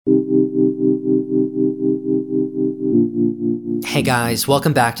Hey guys,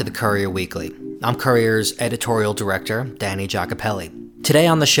 welcome back to the Courier Weekly. I'm Courier's editorial director, Danny Giacopelli. Today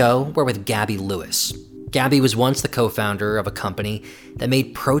on the show, we're with Gabby Lewis. Gabby was once the co-founder of a company that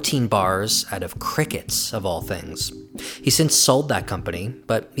made protein bars out of crickets, of all things. He's since sold that company,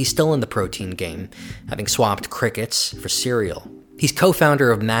 but he's still in the protein game, having swapped crickets for cereal. He's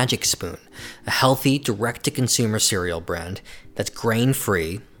co-founder of Magic Spoon, a healthy, direct-to-consumer cereal brand that's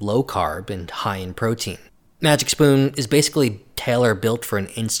grain-free, low-carb, and high in protein. Magic Spoon is basically tailor-built for an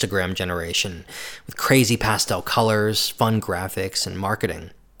Instagram generation, with crazy pastel colors, fun graphics, and marketing.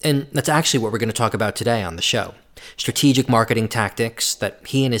 And that's actually what we're going to talk about today on the show. Strategic marketing tactics that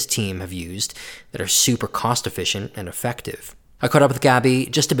he and his team have used that are super cost-efficient and effective. I caught up with Gabby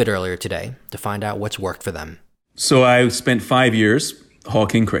just a bit earlier today to find out what's worked for them. So I spent 5 years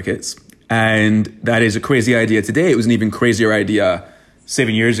hawking crickets, and that is a crazy idea today. It was an even crazier idea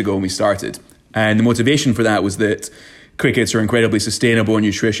 7 years ago when we started. And the motivation for that was that crickets are incredibly sustainable and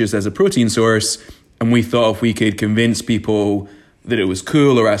nutritious as a protein source. And we thought if we could convince people that it was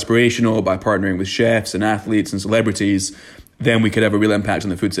cool or aspirational by partnering with chefs and athletes and celebrities, then we could have a real impact on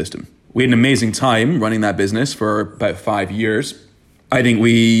the food system. We had an amazing time running that business for about 5 years. I think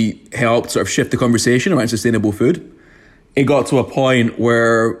we helped sort of shift the conversation around sustainable food. It got to a point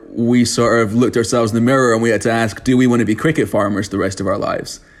where we sort of looked ourselves in the mirror and we had to ask, do we want to be cricket farmers the rest of our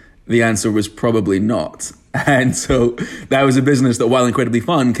lives? The answer was probably not. And so that was a business that, while incredibly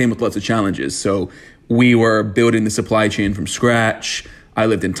fun, came with lots of challenges. So we were building the supply chain from scratch. I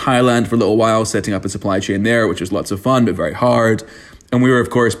lived in Thailand for a little while, setting up a supply chain there, which was lots of fun, but very hard. And we were, of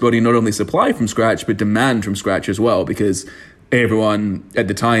course, building not only supply from scratch, but demand from scratch as well, because everyone at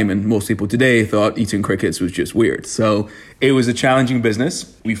the time, and most people today, thought eating crickets was just weird. So it was a challenging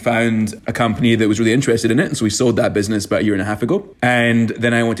business. We found a company that was really interested in it, and so we sold that business about a year and a half ago. And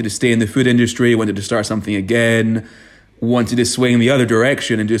then I wanted to stay in the food industry, wanted to start something again, wanted to swing the other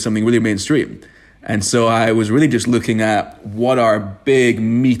direction and do something really mainstream. And so I was really just looking at what are big,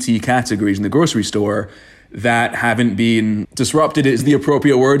 meaty categories in the grocery store that haven't been disrupted is the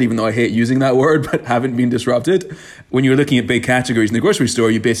appropriate word, even though I hate using that word, but haven't been disrupted. When you're looking at big categories in the grocery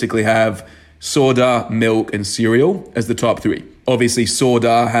store, you basically have soda, milk, and cereal as the top three. Obviously,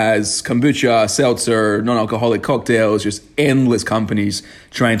 soda has kombucha, seltzer, non-alcoholic cocktails, just endless companies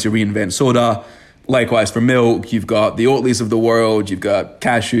trying to reinvent soda. Likewise, for milk, you've got the Oatlys of the world, you've got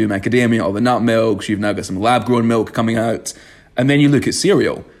cashew, macadamia, all the nut milks, you've now got some lab-grown milk coming out. And then you look at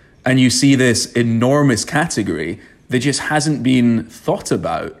cereal, and you see this enormous category that just hasn't been thought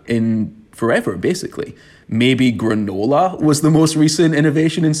about in forever, basically. Maybe granola was the most recent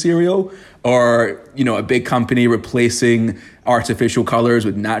innovation in cereal, or, a big company replacing artificial colors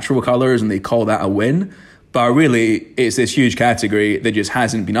with natural colors, and they call that a win. But really, it's this huge category that just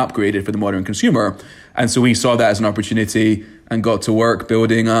hasn't been upgraded for the modern consumer. And so we saw that as an opportunity and got to work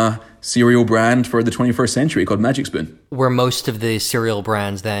building a cereal brand for the 21st century called Magic Spoon. Were most of the cereal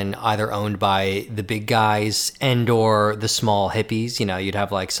brands then either owned by the big guys and or the small hippies? You'd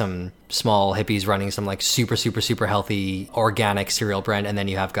have like some small hippies running some like super, super, super healthy organic cereal brand. And then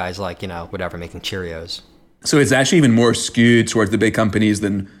you have guys like, whatever, making Cheerios. So it's actually even more skewed towards the big companies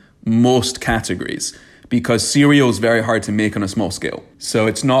than most categories, because cereal is very hard to make on a small scale. So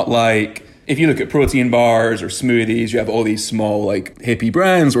it's not like, if you look at protein bars or smoothies, you have all these small like hippie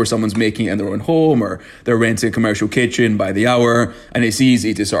brands where someone's making it in their own home or they're renting a commercial kitchen by the hour, and it's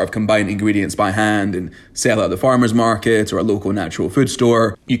easy to sort of combine ingredients by hand and sell at the farmer's market or a local natural food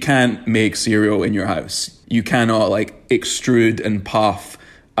store. You can't make cereal in your house. You cannot like extrude and puff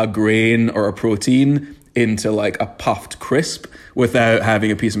a grain or a protein into like a puffed crisp without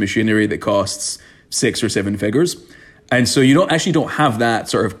having a piece of machinery that costs 6 or 7 figures. And so you don't have that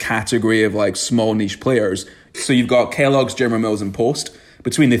sort of category of like small niche players. So you've got Kellogg's, General Mills, and Post.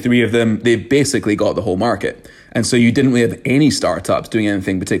 Between the three of them, they've basically got the whole market. And so you didn't really have any startups doing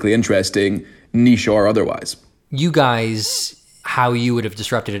anything particularly interesting, niche or otherwise. You guys, how you would have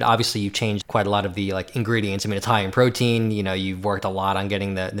disrupted it, obviously you changed quite a lot of the like ingredients. I mean, it's high in protein, you've worked a lot on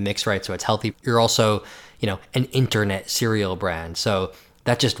getting the mix right so it's healthy. You're also, an internet cereal brand. So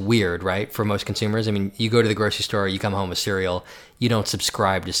that's just weird, right? For most consumers. I mean, you go to the grocery store, you come home with cereal, you don't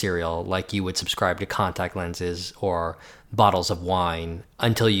subscribe to cereal like you would subscribe to contact lenses or bottles of wine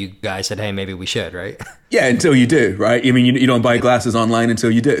until you guys said, hey, maybe we should, right? Yeah, until you do, right? I mean, you don't buy glasses online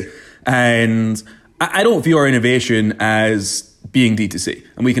until you do. And I don't view our innovation as being D2C,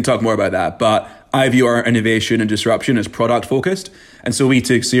 and we can talk more about that, but I view our innovation and disruption as product focused. And so we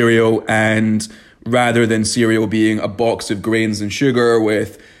took cereal, and rather than cereal being a box of grains and sugar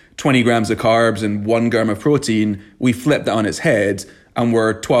with 20 grams of carbs and 1 gram of protein, we flipped that on its head and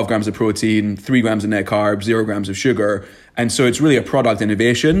we're 12 grams of protein, 3 grams of net carbs, 0 grams of sugar. And so it's really a product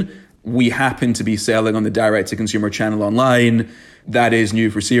innovation. We happen to be selling on the direct-to-consumer channel online. That is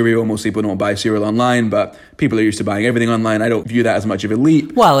new for cereal. Most people don't buy cereal online, but people are used to buying everything online. I don't view that as much of a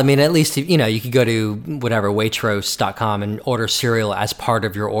leap. Well, I mean, at least, you know, you could go to whatever, Waitrose.com and order cereal as part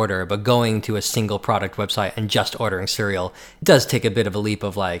of your order, but going to a single product website and just ordering cereal does take a bit of a leap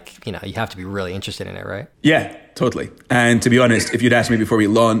of like, you know, you have to be really interested in it, right? Yeah, totally. And to be honest, if you'd asked me before we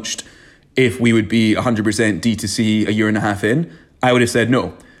launched if we would be 100% D2C a year and a half in, I would have said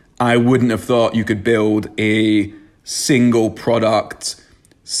no. I wouldn't have thought you could build a single product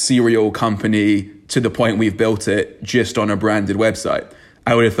cereal company to the point we've built it just on a branded website.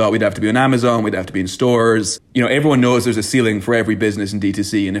 I would have thought we'd have to be on Amazon, we'd have to be in stores. You know, everyone knows there's a ceiling for every business in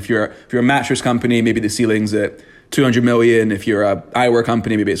D2C. And if you're a mattress company, maybe the ceiling's at 200 million. If you're a eyewear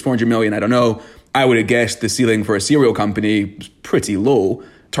company, maybe it's 400 million. I don't know. I would have guessed the ceiling for a cereal company is pretty low.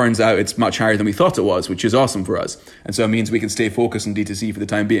 Turns out it's much higher than we thought it was, which is awesome for us. And so it means we can stay focused on D2C for the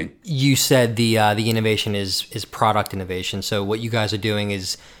time being. You said the innovation is product innovation. So what you guys are doing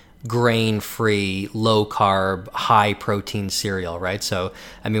is grain-free, low-carb, high-protein cereal, right? So,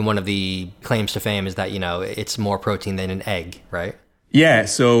 I mean, one of the claims to fame is that, you know, it's more protein than an egg, right? Yeah,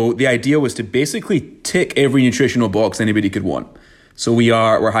 so the idea was to basically tick every nutritional box anybody could want. So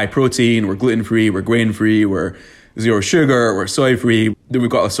we're high protein, we're gluten-free, we're grain-free, we're zero sugar, we're soy-free. Then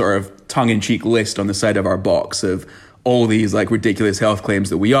we've got a sort of tongue-in-cheek list on the side of our box of all these like ridiculous health claims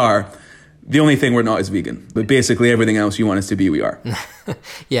that we are. The only thing we're not is vegan, but basically everything else you want us to be, we are.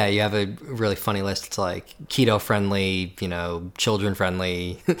 Yeah, you have a really funny list. It's like keto-friendly, you know,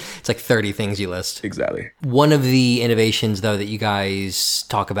 children-friendly. It's like 30 things you list. Exactly. One of the innovations, though, that you guys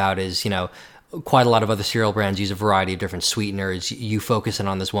talk about is, you know, quite a lot of other cereal brands use a variety of different sweeteners. You focus in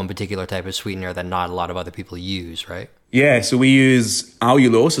on this one particular type of sweetener that not a lot of other people use, right? Yeah, so we use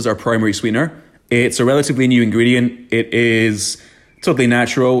allulose as our primary sweetener. It's a relatively new ingredient. It is totally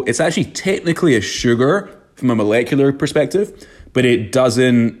natural. It's actually technically a sugar from a molecular perspective, but it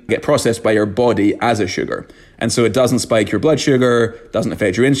doesn't get processed by your body as a sugar. And so it doesn't spike your blood sugar, doesn't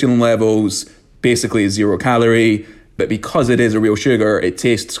affect your insulin levels, basically is 0 calorie. But because it is a real sugar, it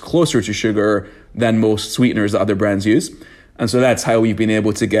tastes closer to sugar than most sweeteners that other brands use. And so that's how we've been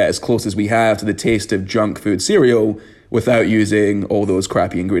able to get as close as we have to the taste of junk food cereal without using all those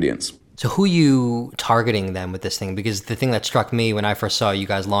crappy ingredients. So who are you targeting then with this thing? Because the thing that struck me when I first saw you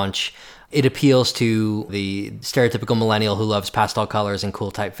guys launch, it appeals to the stereotypical millennial who loves pastel colors and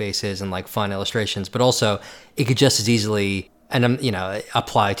cool typefaces and like fun illustrations, but also it could just as easily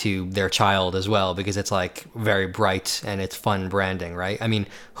apply to their child as well, because it's like very bright and it's fun branding, right? I mean,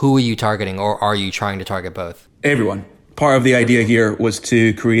 who are you targeting, or are you trying to target both? Everyone. Part of the idea here was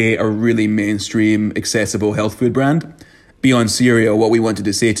to create a really mainstream, accessible health food brand. Beyond cereal, what we wanted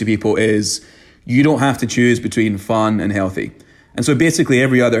to say to people is you don't have to choose between fun and healthy. And so basically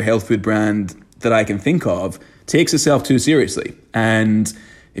every other health food brand that I can think of takes itself too seriously. And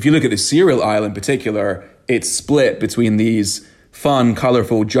if you look at the cereal aisle in particular, it's split between these fun,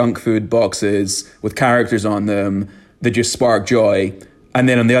 colorful junk food boxes with characters on them that just spark joy. And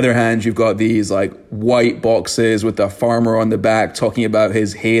then on the other hand, you've got these like white boxes with the farmer on the back talking about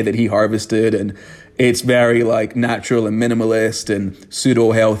his hay that he harvested. And it's very like natural and minimalist and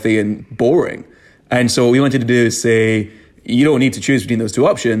pseudo healthy and boring. And so what we wanted to do is say, you don't need to choose between those two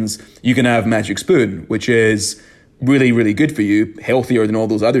options. You can have Magic Spoon, which is really, really good for you, healthier than all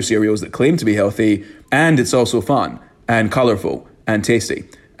those other cereals that claim to be healthy. And it's also fun and colorful and tasty.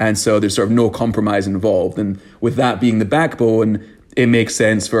 And so there's sort of no compromise involved. And with that being the backbone, it makes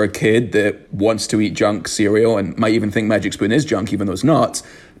sense for a kid that wants to eat junk cereal and might even think Magic Spoon is junk, even though it's not.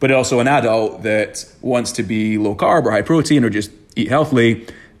 But also an adult that wants to be low carb or high protein or just eat healthily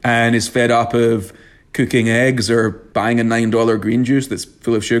and is fed up of cooking eggs or buying a $9 green juice that's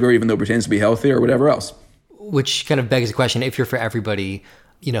full of sugar, even though it pretends to be healthy, or whatever else. Which kind of begs the question, if you're for everybody,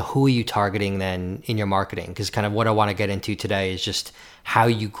 you know, who are you targeting then in your marketing? Because kind of what I want to get into today is just how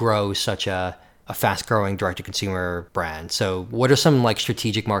you grow such a fast-growing direct-to-consumer brand. So what are some like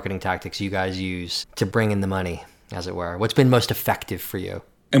strategic marketing tactics you guys use to bring in the money, as it were? What's been most effective for you?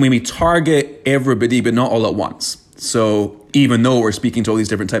 And when we target everybody, but not all at once. So even though we're speaking to all these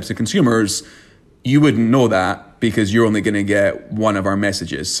different types of consumers, you wouldn't know that because you're only going to get one of our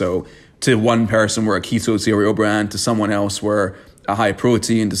messages. So to one person, we're a keto cereal brand. To someone else, we're a high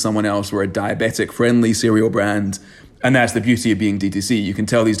protein. To someone else, we're a diabetic friendly cereal brand. And that's the beauty of being D2C. You can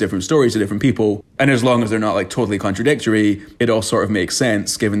tell these different stories to different people. And as long as they're not like totally contradictory, it all sort of makes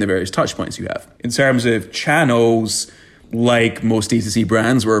sense given the various touch points you have. In terms of channels, like most D2C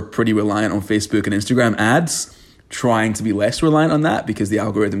brands, we're pretty reliant on Facebook and Instagram ads. trying to be less reliant on that because the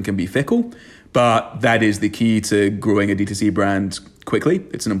algorithm can be fickle. But that is the key to growing a D2C brand quickly.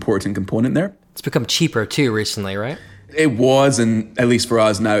 It's an important component there. It's become cheaper too recently, right? It was, and at least for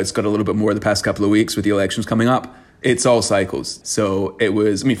us now, it's got a little bit more the past couple of weeks with the elections coming up. It's all cycles. So it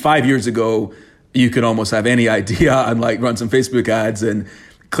was, 5 years ago, you could almost have any idea and like run some Facebook ads and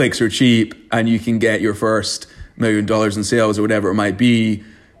clicks are cheap and you can get your first $1 million in sales or whatever it might be.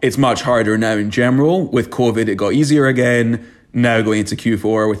 It's much harder now in general. With COVID, it got easier again. Now going into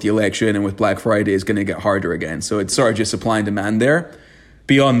Q4 with the election and with Black Friday is going to get harder again. So it's sort of just supply and demand there.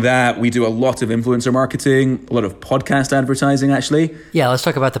 Beyond that, we do a lot of influencer marketing, a lot of podcast advertising, actually. Yeah, let's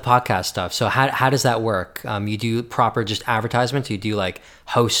talk about the podcast stuff. So how does that work? You do proper just advertisements? You do like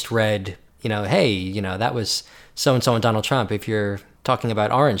host read, hey, that was so-and-so and Donald Trump. If you're talking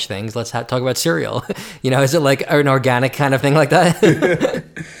about orange things, let's talk about cereal. Is it like an organic kind of thing like that?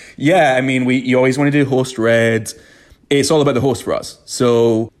 Yeah, you always want to do host read. It's all about the host for us.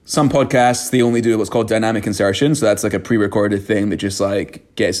 So some podcasts, they only do what's called dynamic insertion. So that's like a pre-recorded thing that just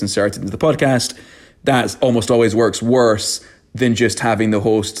like gets inserted into the podcast. That almost always works worse than just having the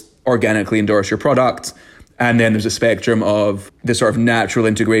host organically endorse your product. And then there's a spectrum of the sort of natural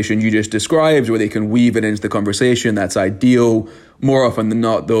integration you just described where they can weave it into the conversation. That's ideal. More often than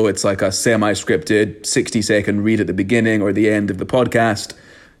not, though, it's like a semi-scripted 60-second read at the beginning or the end of the podcast.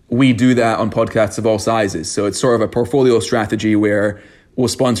 We do that on podcasts of all sizes. So it's sort of a portfolio strategy where we'll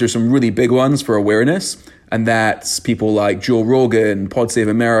sponsor some really big ones for awareness. And that's people like Joe Rogan, Pod Save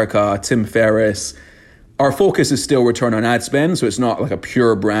America, Tim Ferriss. Our focus is still return on ad spend. So it's not like a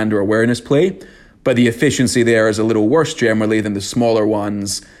pure brand or awareness play. But the efficiency there is a little worse generally than the smaller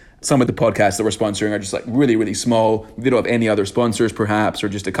ones. Some of the podcasts that we're sponsoring are just like really, really small. They don't have any other sponsors perhaps, or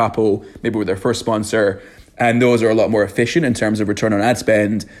just a couple, maybe with their first sponsor. And those are a lot more efficient in terms of return on ad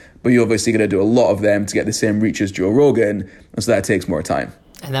spend, but you're obviously going to do a lot of them to get the same reach as Joe Rogan, and so that takes more time.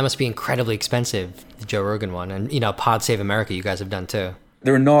 And that must be incredibly expensive, the Joe Rogan one. And, Pod Save America, you guys have done too.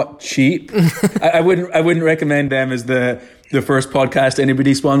 They're not cheap. I wouldn't recommend them as the first podcast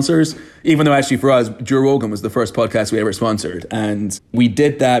anybody sponsors, even though actually for us, Joe Rogan was the first podcast we ever sponsored. And we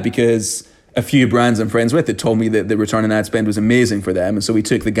did that because a few brands I'm friends with had told me that the return on ad spend was amazing for them. And so we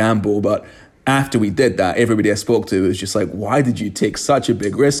took the gamble, but after we did that, everybody I spoke to was just like, why did you take such a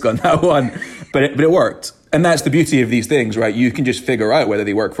big risk on that one? But it worked. And that's the beauty of these things, right? You can just figure out whether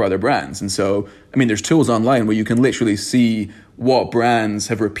they work for other brands. And so, there's tools online where you can literally see what brands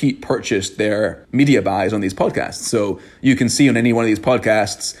have repeat purchased their media buys on these podcasts. So you can see on any one of these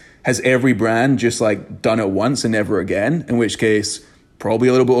podcasts, has every brand just like done it once and never again? In which case, probably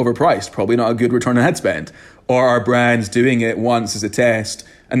a little bit overpriced, probably not a good return on ad spend. Or are brands doing it once as a test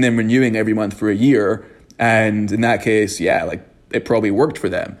and then renewing every month for a year? And in that case, it probably worked for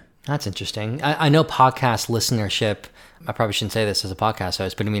them. That's interesting. I know podcast listenership, I probably shouldn't say this as a podcast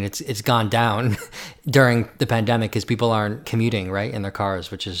host, but it's gone down during the pandemic because people aren't commuting, right, in their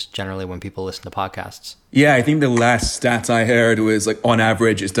cars, which is generally when people listen to podcasts. Yeah, I think the last stat I heard was like on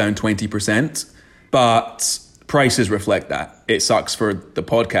average it's down 20%, but prices reflect that. It sucks for the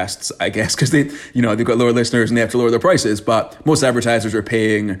podcasts, I guess, because they've got lower listeners and they have to lower their prices, but most advertisers are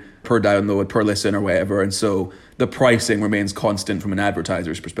paying per download, per listen or whatever, and so the pricing remains constant from an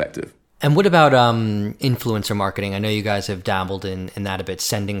advertiser's perspective. And what about influencer marketing? I know you guys have dabbled in that a bit,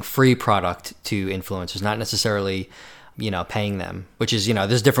 sending free product to influencers, not necessarily, paying them, which is,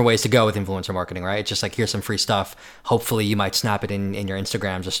 there's different ways to go with influencer marketing, right? It's just like, here's some free stuff. Hopefully you might snap it in your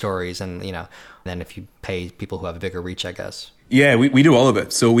Instagrams or stories. And, then if you pay people who have a bigger reach, I guess. Yeah, we do all of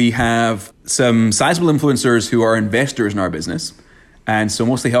it. So we have some sizable influencers who are investors in our business. And so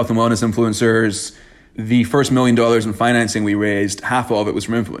mostly health and wellness influencers. The first $1 million in financing we raised, half of it was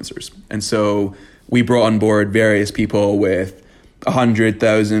from influencers. And so we brought on board various people with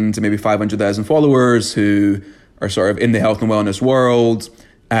 100,000 to maybe 500,000 followers who are sort of in the health and wellness world,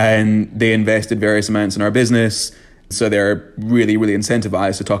 and they invested various amounts in our business. So they're really, really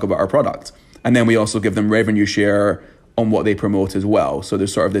incentivized to talk about our product. And then we also give them revenue share on what they promote as well. So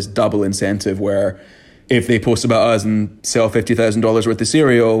there's sort of this double incentive where if they post about us and sell $50,000 worth of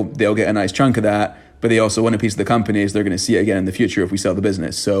cereal, they'll get a nice chunk of that. But they also want a piece of the company, so they're going to see it again in the future if we sell the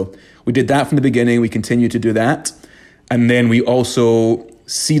business. So we did that from the beginning. We continue to do that. And then we also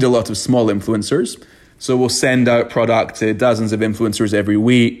seed a lot of small influencers. So we'll send out product to dozens of influencers every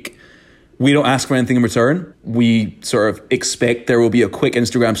week. We don't ask for anything in return. We sort of expect there will be a quick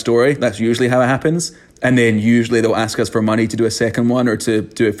Instagram story. That's usually how it happens. And then usually they'll ask us for money to do a second one or to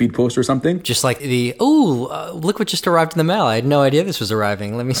do a feed post or something. Just like look what just arrived in the mail. I had no idea this was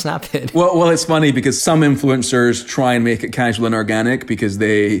arriving. Let me snap it. Well, it's funny because some influencers try and make it casual and organic because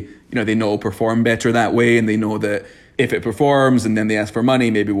they, they know it'll perform better that way, and they know that if it performs and then they ask for money,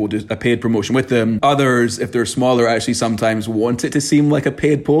 maybe we'll do a paid promotion with them. Others, if they're smaller, actually sometimes want it to seem like a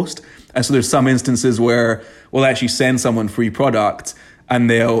paid post. And so there's some instances where we'll actually send someone free product and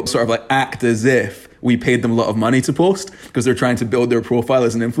they'll sort of like act as if we paid them a lot of money to post because they're trying to build their profile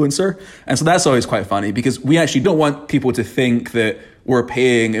as an influencer. And so that's always quite funny because we actually don't want people to think that we're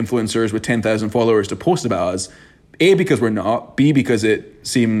paying influencers with 10,000 followers to post about us. A, because we're not. B, because it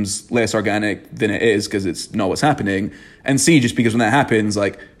seems less organic than it is because it's not what's happening. And C, just because when that happens,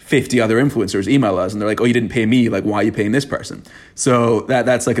 like 50 other influencers email us and they're like, oh, you didn't pay me. Like, why are you paying this person? So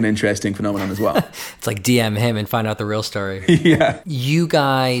that's like an interesting phenomenon as well. It's like DM him and find out the real story. Yeah. You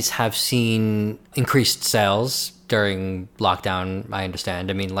guys have seen increased sales during lockdown, I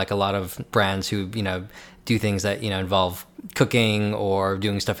understand. I mean, like a lot of brands who, do things that, involve cooking or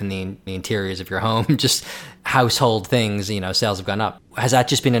doing stuff in the interiors of your home, just household things, sales have gone up. Has that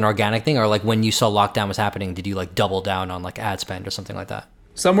just been an organic thing? Or like when you saw lockdown was happening, did you like double down on like ad spend or something like that?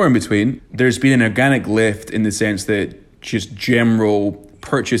 Somewhere in between. There's been an organic lift in the sense that just general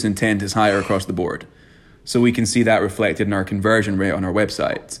purchase intent is higher across the board. So we can see that reflected in our conversion rate on our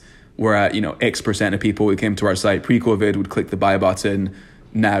website. Where at, X% of people who came to our site pre-COVID would click the buy button.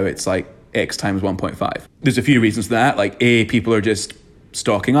 Now it's like X times 1.5. There's a few reasons for that. Like A, people are just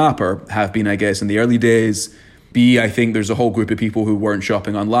stocking up or have been, I guess, in the early days. B, I think there's a whole group of people who weren't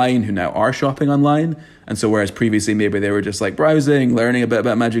shopping online who now are shopping online. And so whereas previously maybe they were just like browsing, learning a bit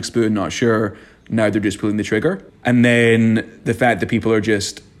about Magic Spoon, not sure, now they're just pulling the trigger. And then the fact that people are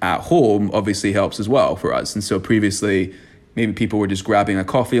just at home obviously helps as well for us. And so previously maybe people were just grabbing a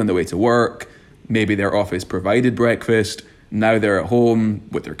coffee on the way to work. Maybe their office provided breakfast. Now they're at home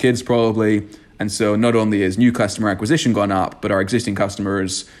with their kids probably. And so not only is new customer acquisition gone up, but our existing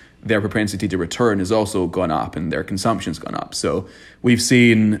customers, their propensity to return has also gone up and their consumption's gone up. So we've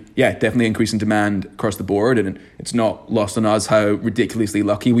seen, definitely increase in demand across the board. And it's not lost on us how ridiculously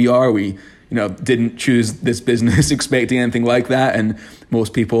lucky we are. We, didn't choose this business expecting anything like that. And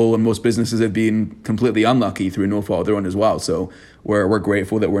most people and most businesses have been completely unlucky through no fault of their own as well. So we're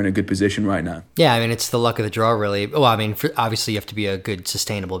grateful that we're in a good position right now. Yeah, I mean, it's the luck of the draw, really. Well, I mean, obviously you have to be a good,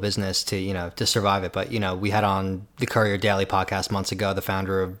 sustainable business to survive it. But, we had on the Courier Daily podcast months ago, the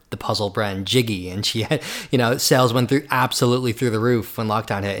founder of the puzzle brand Jiggy, and she had, sales went absolutely through the roof when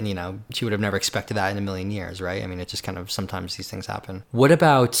lockdown hit. And, she would have never expected that in a million years, right? I mean, it just kind of, sometimes these things happen. What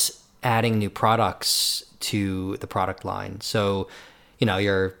about adding new products to the product line? So,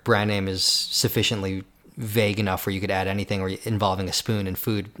 your brand name is sufficiently vague enough where you could add anything involving a spoon and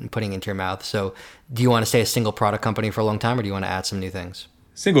food and putting it into your mouth. So do you want to stay a single product company for a long time, or do you want to add some new things?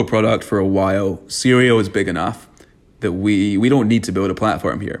 Single product for a while. Cereal is big enough that we don't need to build a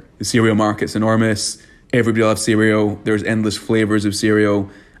platform here. The cereal market's enormous. Everybody loves cereal. There's endless flavors of cereal.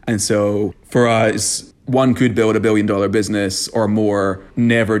 And so for us, one could build $1 billion business or more,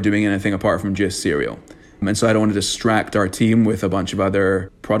 never doing anything apart from just cereal. And so I don't want to distract our team with a bunch of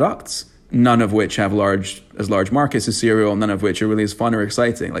other products, none of which have as large markets as cereal, none of which are really as fun or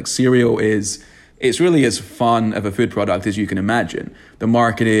exciting. Like cereal it's really as fun of a food product as you can imagine. The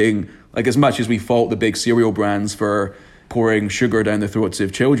marketing, like as much as we fault the big cereal brands for pouring sugar down the throats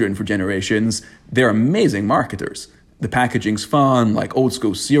of children for generations, they're amazing marketers. The packaging's fun, like old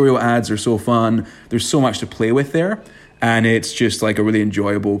school cereal ads are so fun. There's so much to play with there. And it's just like a really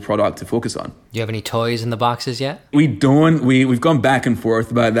enjoyable product to focus on. Do you have any toys in the boxes yet? We don't. We've gone back and forth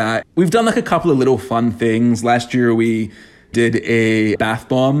about that. We've done like a couple of little fun things. Last year we did a bath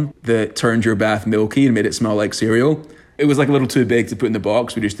bomb that turned your bath milky and made it smell like cereal. It was like a little too big to put in the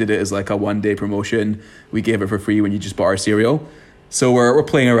box. We just did it as like a one-day promotion. We gave it for free when you just bought our cereal. So we're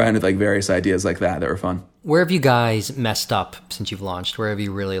playing around with like various ideas like that are fun. Where have you guys messed up since you've launched? Where have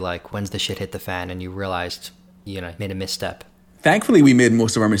you really when's the shit hit the fan and you realized, made a misstep? Thankfully, we made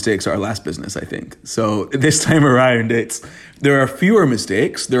most of our mistakes at our last business, I think. So this time around, there are fewer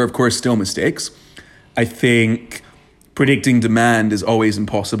mistakes. There are, of course, still mistakes. I think predicting demand is always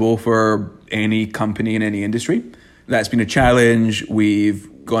impossible for any company in any industry. That's been a challenge.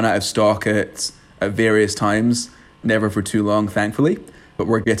 We've gone out of stock at various times, never for too long, thankfully. But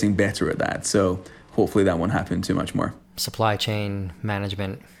we're getting better at that. So hopefully that won't happen too much more. Supply chain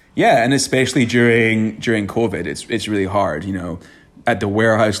management. Yeah, and especially during COVID, it's really hard. At the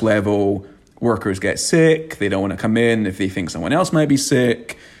warehouse level, workers get sick. They don't want to come in if they think someone else might be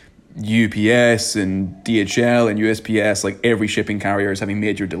sick. UPS and DHL and USPS, like every shipping carrier is having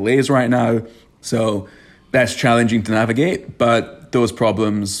major delays right now. So that's challenging to navigate. But those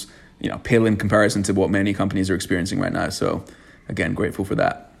problems, pale in comparison to what many companies are experiencing right now. So again, grateful for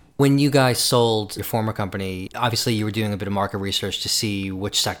that. When you guys sold your former company, obviously you were doing a bit of market research to see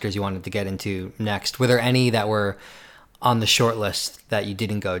which sectors you wanted to get into next. Were there any that were on the short list that you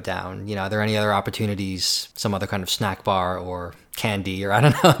didn't go down? Are there any other opportunities, some other kind of snack bar or candy, or I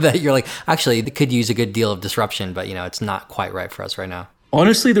don't know, that you're like, actually, it could use a good deal of disruption, but it's not quite right for us right now?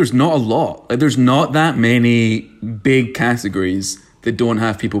 Honestly, there's not a lot. There's not that many big categories that don't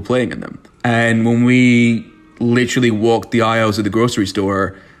have people playing in them. And when we literally walked the aisles of the grocery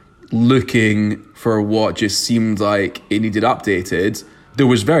store looking for what just seemed like it needed updated, there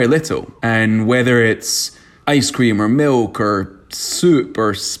was very little. And whether it's ice cream or milk or soup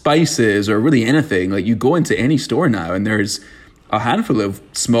or spices or really anything, like you go into any store now and there's a handful of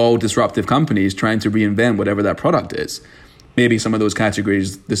small disruptive companies trying to reinvent whatever that product is. Maybe some of those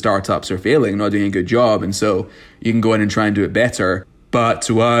categories, the startups are failing, not doing a good job, and so you can go in and try and do it better. But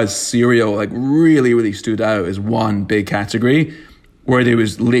to us, cereal really, really stood out as one big category where there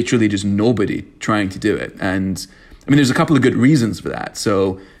was literally just nobody trying to do it. And there's a couple of good reasons for that.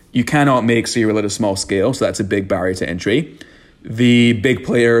 So you cannot make cereal at a small scale, so that's a big barrier to entry. The big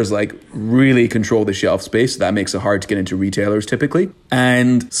players really control the shelf space. So that makes it hard to get into retailers typically.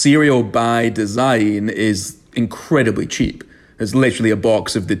 And cereal by design is incredibly cheap. There's literally a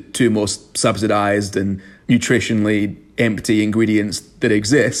box of the two most subsidized and nutritionally empty ingredients that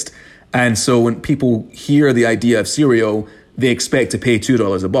exist. And so when people hear the idea of cereal, they expect to pay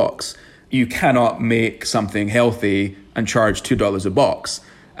 $2 a box. You cannot make something healthy and charge $2 a box.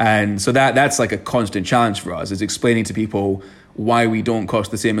 And so that's a constant challenge for us, is explaining to people why we don't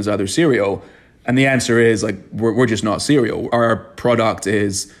cost the same as other cereal. And the answer is we're just not cereal. Our product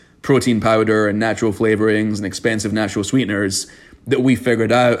is protein powder and natural flavorings and expensive natural sweeteners that we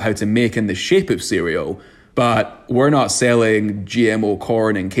figured out how to make in the shape of cereal. But we're not selling GMO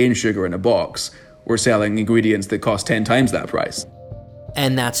corn and cane sugar in a box. We're selling ingredients that cost 10 times that price.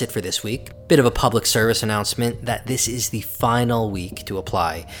 And that's it for this week. Bit of a public service announcement that this is the final week to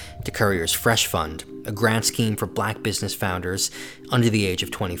apply to Courier's Fresh Fund, a grant scheme for Black business founders under the age of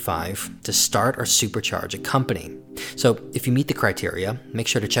 25 to start or supercharge a company. So if you meet the criteria, make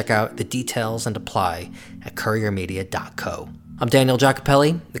sure to check out the details and apply at couriermedia.co. I'm Daniel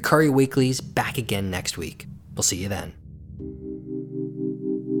Giacopelli. The Courier Weekly's back again next week. We'll see you then.